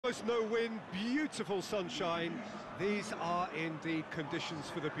almost no wind, beautiful sunshine. These are indeed conditions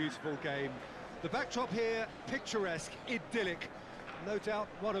for the beautiful game. The backdrop here, picturesque, idyllic. No doubt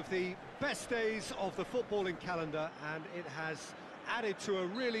one of the best days of the footballing calendar, and it has added to a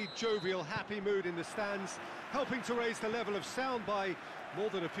really jovial, happy mood in the stands, helping to raise the level of sound by more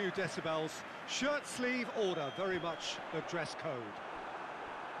than a few decibels. Shirt sleeve order, very much the dress code.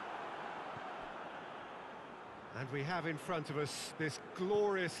 And we have in front of us this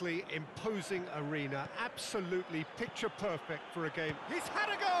gloriously imposing arena, absolutely picture perfect for a game. He's had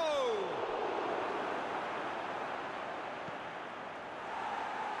a go!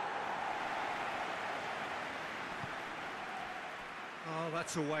 Oh,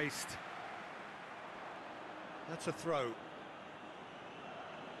 that's a waste. That's a throw.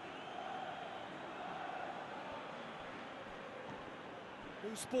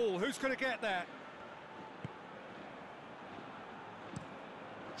 Who's ball? Who's going to get that?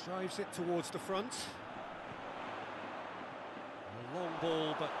 Drives it towards the front. A long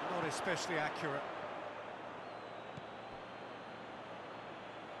ball, but not especially accurate.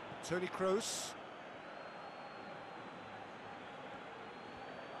 Toni Kroos.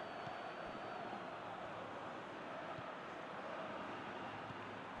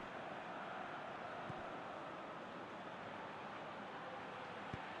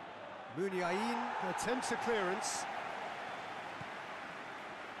 Muniain attempts a clearance.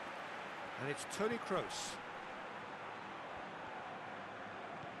 And it's Toni Kroos.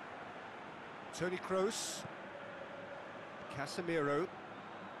 Toni Kroos. Casemiro.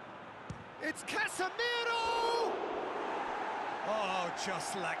 It's Casemiro! Oh,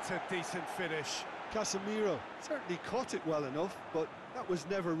 just lacked a decent finish. Casemiro certainly caught it well enough, but that was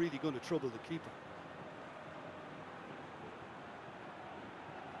never really going to trouble the keeper.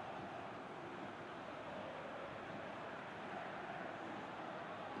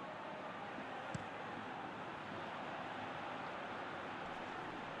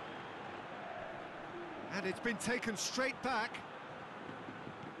 And it's been taken straight back.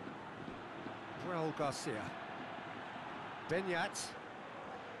 Raul Garcia. Benyat.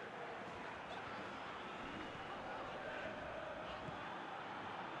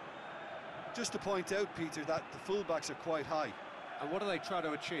 Just to point out, Peter, that the fullbacks are quite high. And what do they try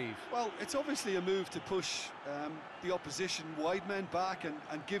to achieve? Well, it's obviously a move to push the opposition wide men back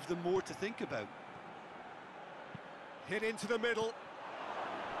and give them more to think about. Hit into the middle.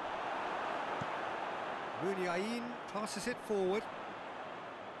 Muniain passes it forward.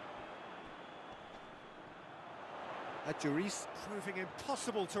 Adjuris proving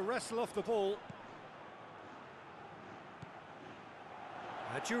impossible to wrestle off the ball.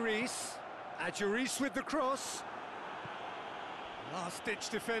 Adjuris with the cross. Last-ditch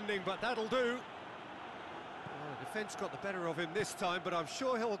defending, but that'll do. Well, the defence got the better of him this time, but I'm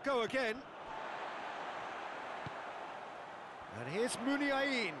sure he'll go again. And here's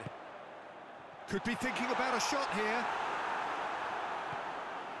Muniain. Could be thinking about a shot here.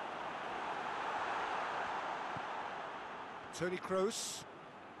 Toni Kroos.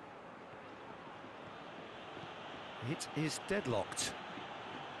 It is deadlocked.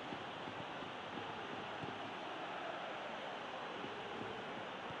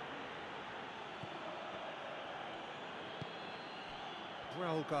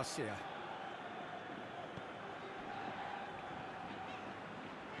 Raul Garcia.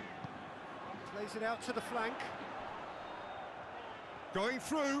 Plays it out to the flank. Going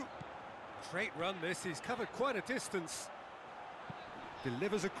through. Great run this, he's covered quite a distance.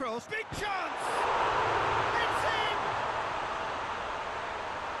 Delivers across. Big chance! It's in!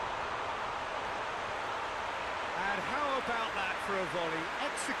 And how about that for a volley?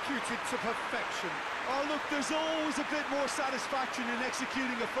 Executed to perfection. Oh, look, there's always a bit more satisfaction in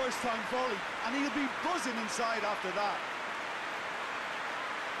executing a first-time volley, and he'll be buzzing inside after that.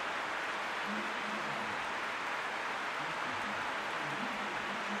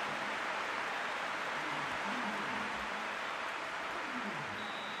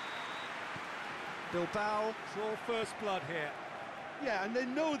 Bilbao draw first blood here. Yeah, and they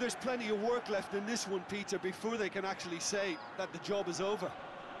know there's plenty of work left in this one, Peter, before they can actually say that the job is over.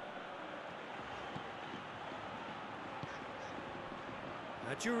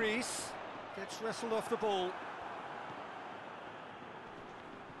 Adjuris gets wrestled off the ball.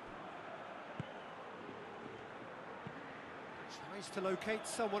 Tries to locate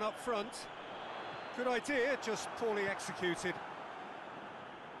someone up front. Good idea, just poorly executed.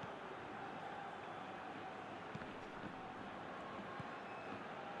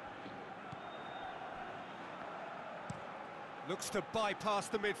 Looks to bypass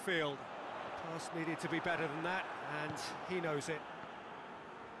the midfield. Pass needed to be better than that, and he knows it.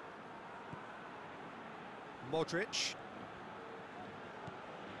 Modric.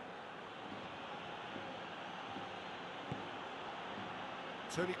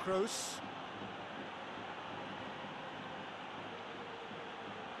 Toni Kroos.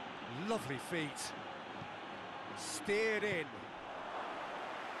 Lovely feet. Steered in. It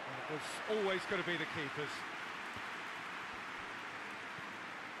was always going to be the keepers.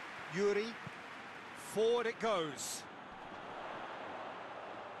 Yuri. Forward it goes.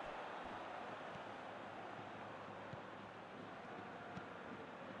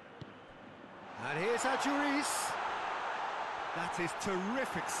 And here's Adjuris. That is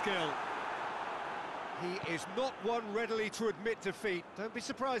terrific skill. He is not one readily to admit defeat. Don't be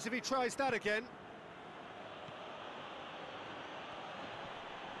surprised if he tries that again.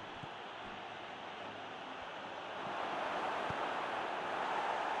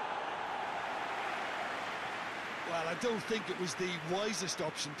 Well, I don't think it was the wisest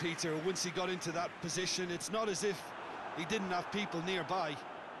option, Peter, once he got into that position. It's not as if he didn't have people nearby.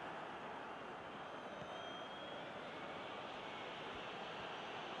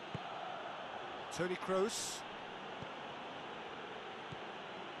 Toni Kroos.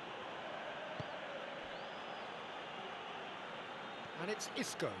 And it's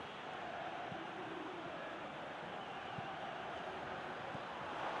Isco.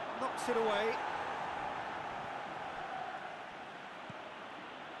 Knocks it away.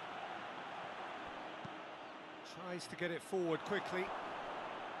 Tries to get it forward quickly.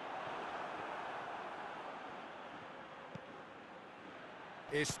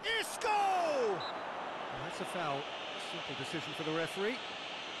 Isco! Oh, that's a foul. Simple decision for the referee.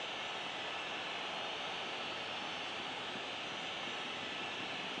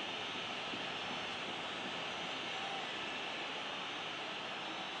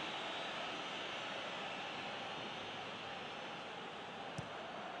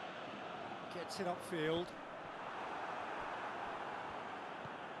 Gets it upfield.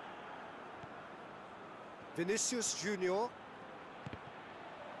 Vinicius Junior.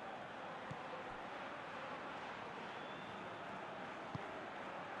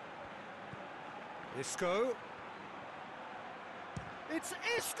 Isco. It's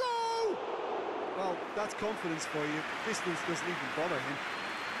Isco! Well, that's confidence for you. Distance doesn't even bother him.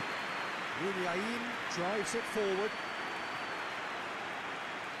 Muniain drives it forward.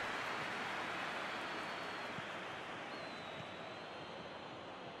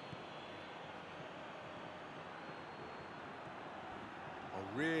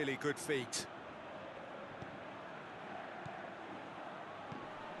 A really good feat.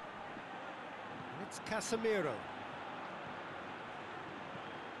 It's Casemiro.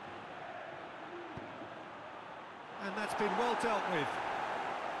 And that's been well dealt with.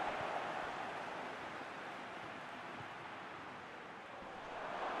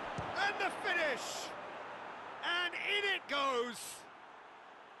 And the finish! And in it goes!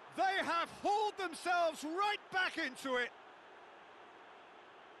 They have hauled themselves right back into it.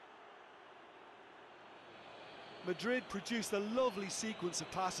 Madrid produced a lovely sequence of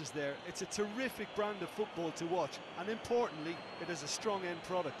passes there. It's a terrific brand of football to watch, and importantly, it is a strong end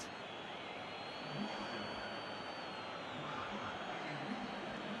product.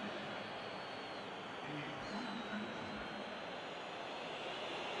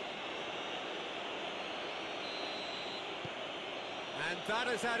 And that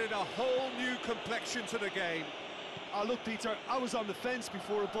has added a whole new complexion to the game. Look, Peter, I was on the fence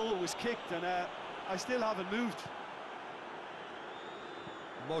before a ball was kicked, and I still haven't moved.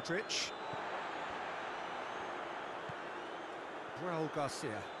 Modric. Raul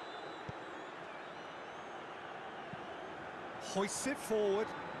Garcia. Hoists it forward.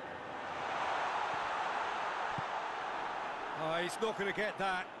 Oh, he's not going to get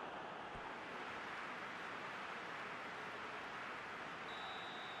that.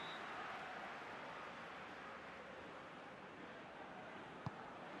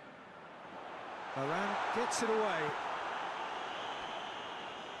 Varane gets it away.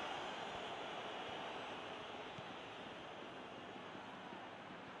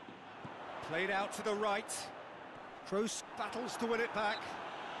 Played out to the right. Kroos battles to win it back.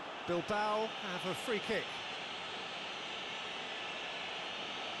 Bilbao have a free kick.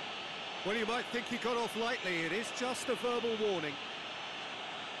 Well, you might think he got off lightly. It is just a verbal warning.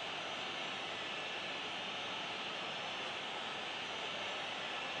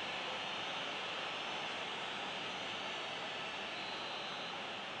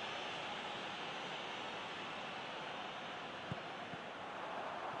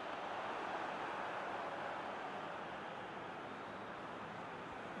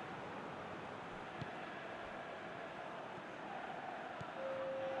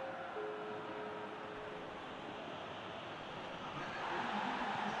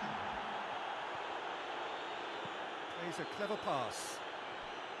 plays a clever pass.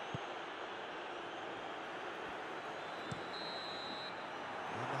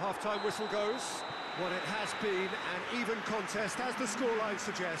 And the half-time whistle goes. What it has been an even contest, as the scoreline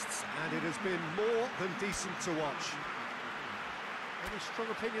suggests, and it has been more than decent to watch. Any strong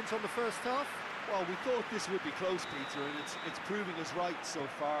opinions on the first half? Well, we thought this would be close, Peter, and it's proving us right so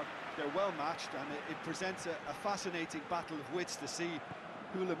far. They're well matched, and it presents a fascinating battle of wits to see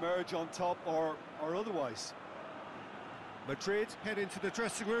who'll emerge on top or otherwise. Madrid head into the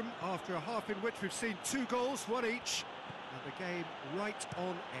dressing room after a half in which we've seen 2 goals, 1 each, and the game right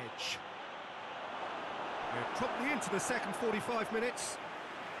on edge. We're promptly into the second 45 minutes.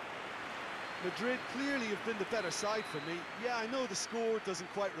 Madrid clearly have been the better side for me. Yeah, I know the score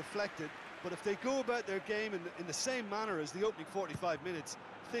doesn't quite reflect it, but if they go about their game in the same manner as the opening 45 minutes,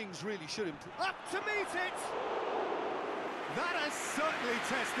 things really should improve. Up to meet it! That has certainly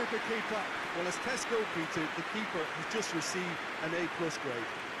tested the keeper. Well, as tests go, Peter, the keeper has just received an A+ grade.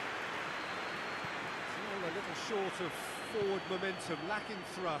 All a little short of forward momentum, lacking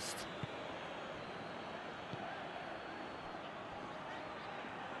thrust.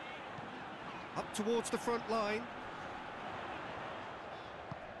 Up towards the front line.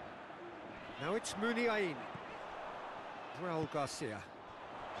 Now it's Muniain. Raul Garcia.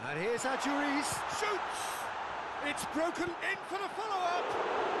 And here's Adjuriz. Shoots! It's broken in for the follow-up.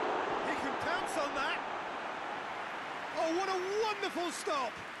 He can pounce on that. Oh, what a wonderful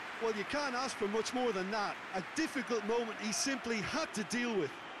stop. Well, you can't ask for much more than that. A difficult moment he simply had to deal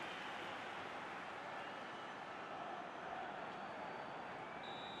with.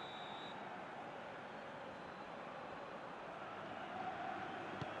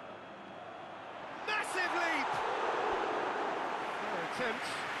 Attempt,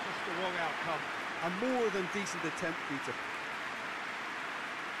 just the wrong outcome. A more than decent attempt, Peter.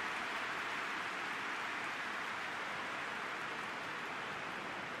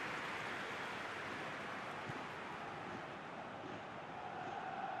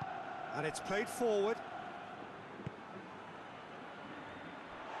 And it's played forward.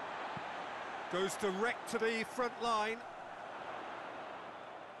 Goes direct to the front line.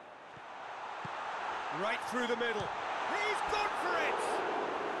 Right through the middle. He's gone for it!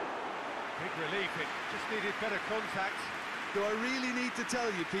 Big relief, it just needed better contact. Do I really need to tell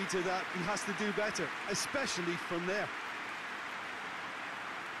you, Peter, that he has to do better, especially from there?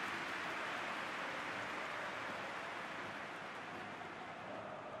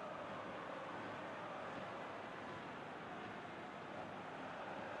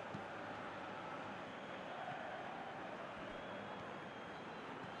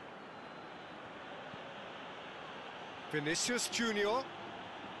 Vinicius Junior.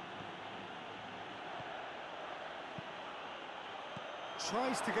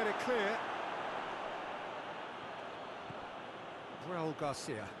 Tries to get it clear. Raul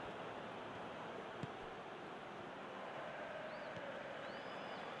Garcia.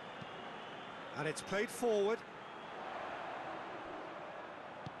 And it's played forward.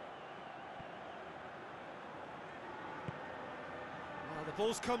 Well, the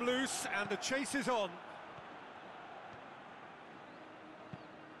ball's come loose and the chase is on.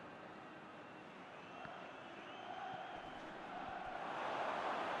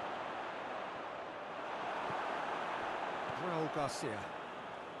 Raul Garcia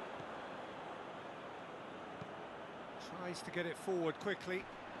tries to get it forward quickly.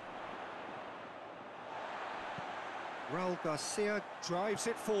 Raul Garcia drives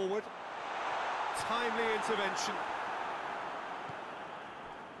it forward. Timely intervention.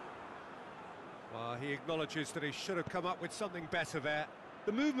 Well, he acknowledges that he should have come up with something better there.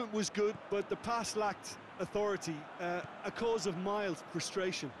 The movement was good, but the pass lacked authority, a cause of mild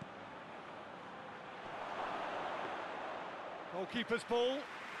frustration. Goalkeeper's ball.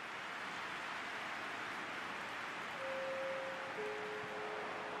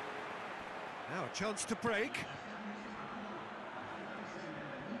 Now a chance to break.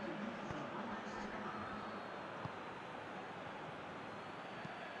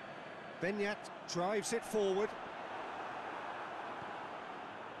 Benyat drives it forward.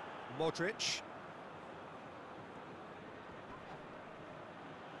 Modric.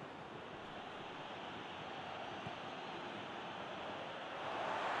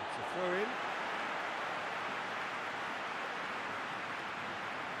 Throw in.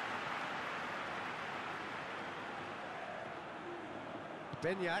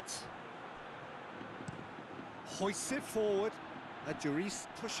 Benyat hoists it forward. Adjuriz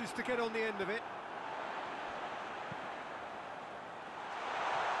pushes to get on the end of it.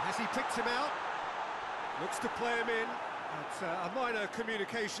 Has he picked him out? Looks to play him in. It's a minor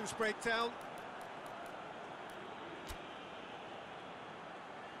communications breakdown.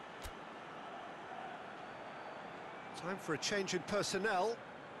 Time for a change in personnel.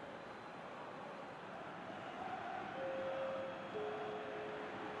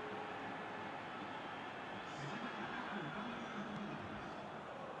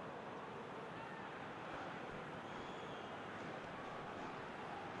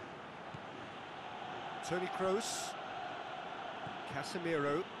 Toni Kroos,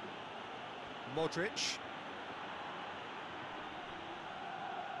 Casemiro, Modric.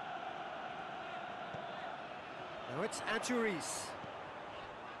 Now it's Adjuris.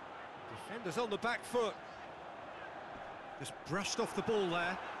 Defenders on the back foot. Just brushed off the ball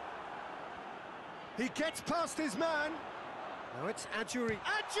there. He gets past his man. Now it's Adjuris.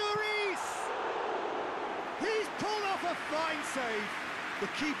 Adjuris! He's pulled off a fine save. The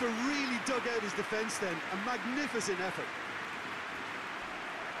keeper really dug out his defence then. A magnificent effort.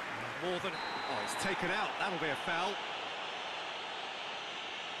 More than... Oh, it's taken out. That'll be a foul.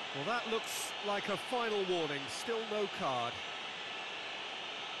 Well, that looks like a final warning. Still no card.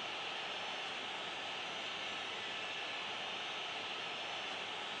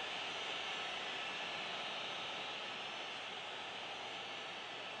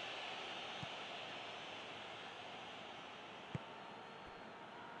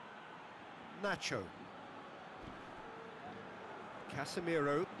 Nacho.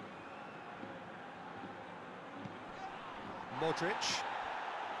 Casemiro. Modric.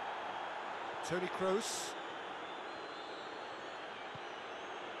 Toni Kroos.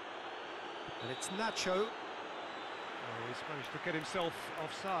 And it's Nacho. Oh, he's managed to get himself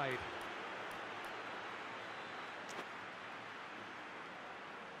offside.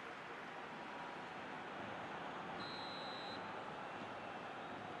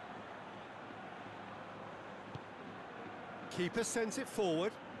 Keeper sends it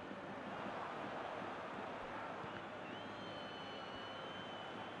forward.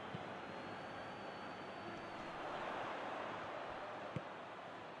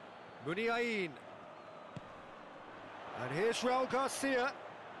 Muniain. And here's Raul Garcia.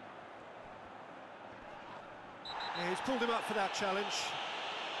 Yeah, he's pulled him up for that challenge.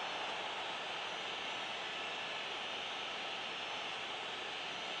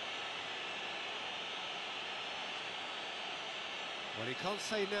 Well, he can't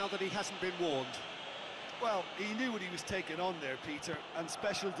say now that he hasn't been warned. Well, he knew what he was taking on there, Peter, and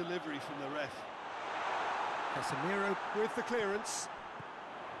special delivery from the ref. Casemiro with the clearance.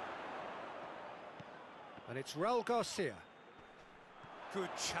 And it's Raul Garcia. Good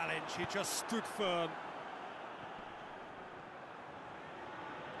challenge, he just stood firm.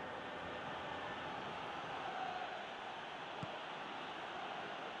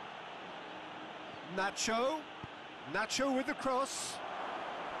 Nacho. Nacho with the cross.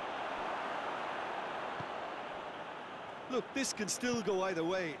 Look, this can still go either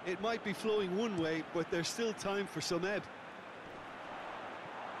way. It might be flowing one way, but there's still time for some ebb.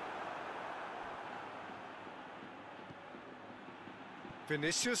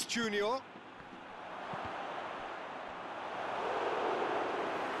 Vinicius Junior.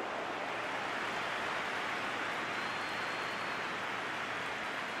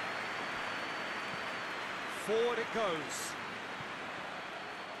 Forward it goes.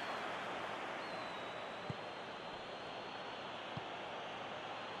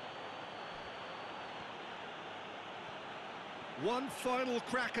 One final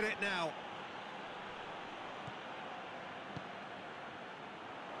crack at it now.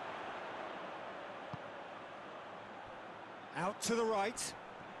 Out to the right.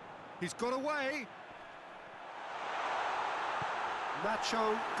 He's got away.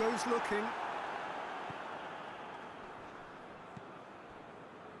 Nacho goes looking.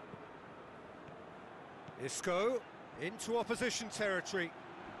 Isco into opposition territory.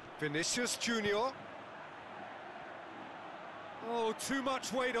 Vinicius Junior. Oh, too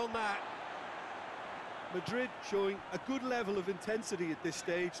much weight on that. Madrid showing a good level of intensity at this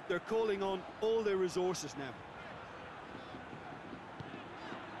stage. They're calling on all their resources now.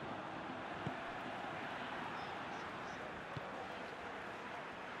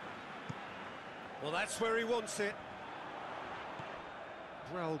 Well, that's where he wants it.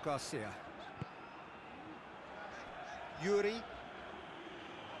 Raul Garcia. Yuri.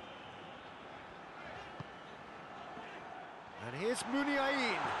 And here's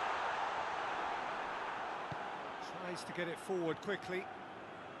Muniain. Tries to get it forward quickly.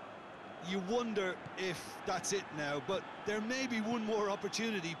 You wonder if that's it now, but there may be one more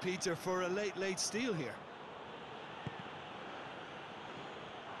opportunity, Peter, for a late steal here.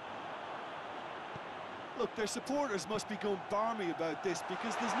 Look, their supporters must be going barmy about this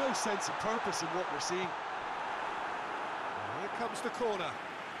because there's no sense of purpose in what we're seeing. Here comes the corner.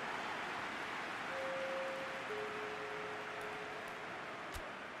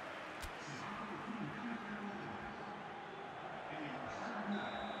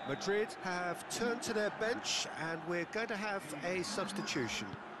 Madrid have turned to their bench, and we're going to have a substitution.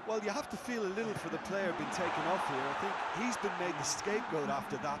 Well, you have to feel a little for the player being taken off here. I think he's been made the scapegoat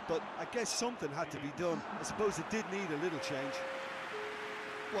after that, but I guess something had to be done. I suppose it did need a little change.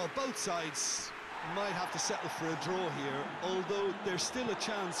 Well, both sides might have to settle for a draw here, although there's still a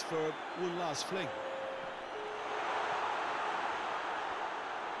chance for one last fling.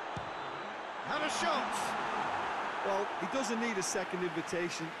 Had a shot! Well, he doesn't need a second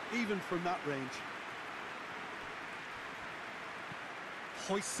invitation, even from that range.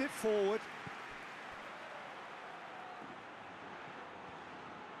 Hoists it forward.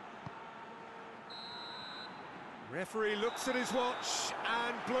 Referee looks at his watch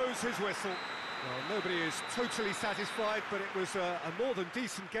and blows his whistle. Well, nobody is totally satisfied, but it was a more than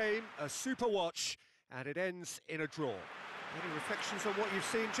decent game, a super watch, and it ends in a draw. Any reflections on what you've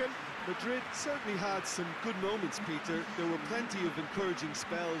seen, Jim? Madrid certainly had some good moments, Peter. There were plenty of encouraging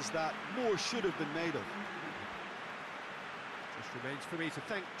spells that more should have been made of. Just remains for me to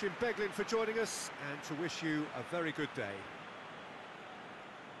thank Jim Beglin for joining us and to wish you a very good day.